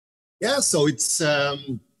Yeah, so it's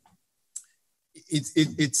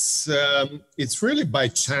really by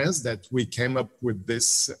chance that we came up with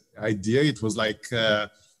this idea. It was like,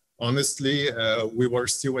 honestly, we were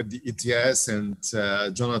still at the ETS, and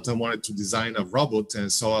Jonathan wanted to design a robot.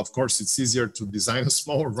 And so, of course, it's easier to design a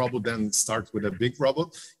small robot than start with a big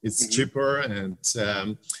robot. It's cheaper, and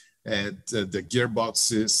the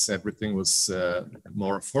gearboxes, everything was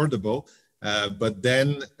more affordable. But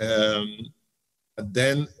then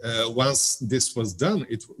once this was done,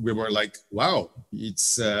 we were like, wow,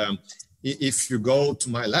 it's if you go to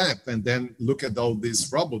my lab and then look at all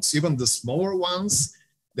these robots, even the smaller ones,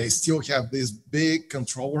 they still have these big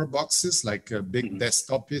controller boxes, like a big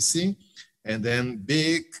desktop PC, and then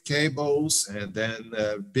big cables, and then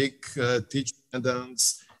big teach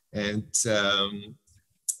pendants, and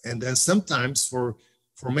then sometimes for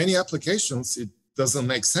many applications it doesn't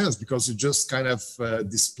make sense because it just kind of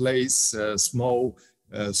displays small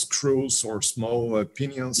screws or small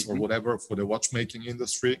pinions or whatever for the watchmaking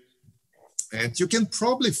industry. And you can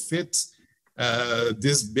probably fit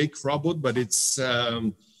this big robot, but it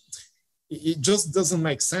just doesn't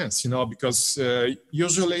make sense, because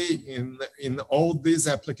usually in all these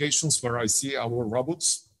applications where I see our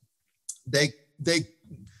robots,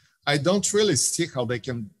 I don't really see how they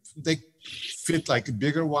fit like a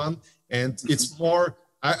bigger one. And it's more,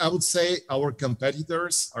 I would say our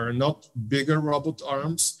competitors are not bigger robot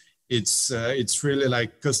arms. It's really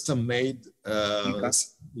like custom made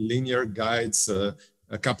linear guides, a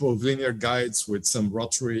couple of linear guides with some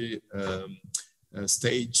rotary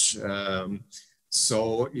stage.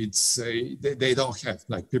 So it's they don't have,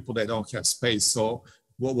 like, people, they don't have space. So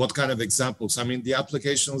what kind of examples? I mean, the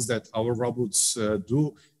applications that our robots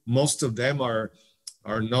do, most of them are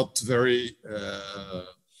not very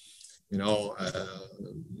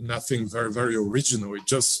nothing very, very original. It's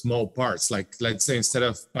just small parts. Like, let's say, instead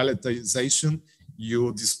of palletization,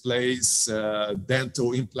 you displace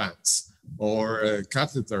dental implants or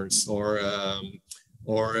catheters, or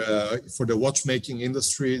for the watchmaking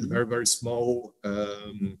industry, very, very small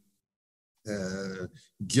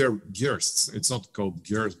gears. It's not called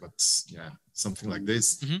gears, but yeah, something like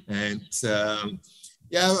this. And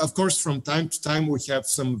yeah, of course, from time to time, we have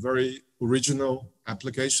some very original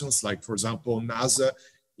applications. Like, for example, NASA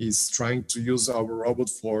is trying to use our robot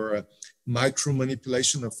for micro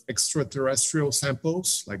manipulation of extraterrestrial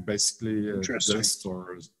samples, like basically dust,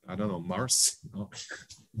 or I don't know, Mars,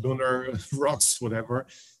 lunar rocks, whatever.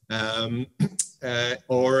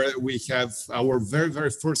 Or we have our very,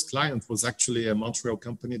 very first client was actually a Montreal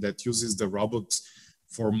company that uses the robot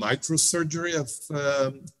for microsurgery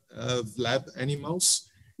of lab animals.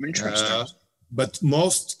 Interesting. But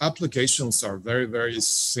most applications are very, very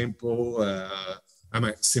simple. I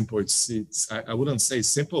mean, simple. I wouldn't say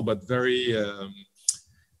simple, but very.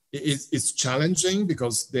 It's challenging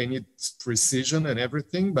because they need precision and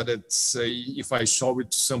everything. But it's if I show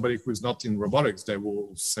it to somebody who is not in robotics, they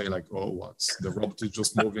will say like, "Oh, what's the robot is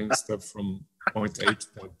just moving stuff from point A to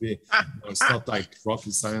point B." It's not like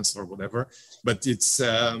rocket science or whatever. But it's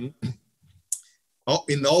in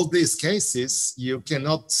all these cases, you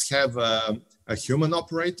cannot have a human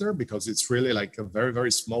operator because it's really like a very,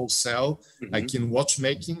 very small cell. Like in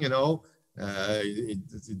watchmaking,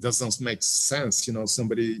 it doesn't make sense,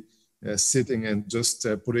 somebody sitting and just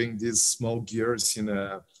putting these small gears in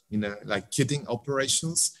a like kitting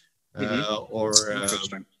operations,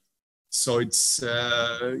 so it's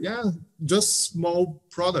just small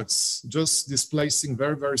products, just displacing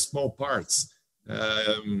very, very small parts.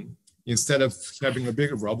 Instead of having a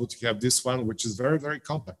bigger robot, you have this one, which is very, very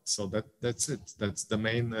compact. So that's it. That's the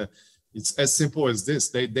main. It's as simple as this.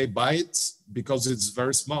 They buy it because it's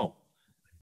very small.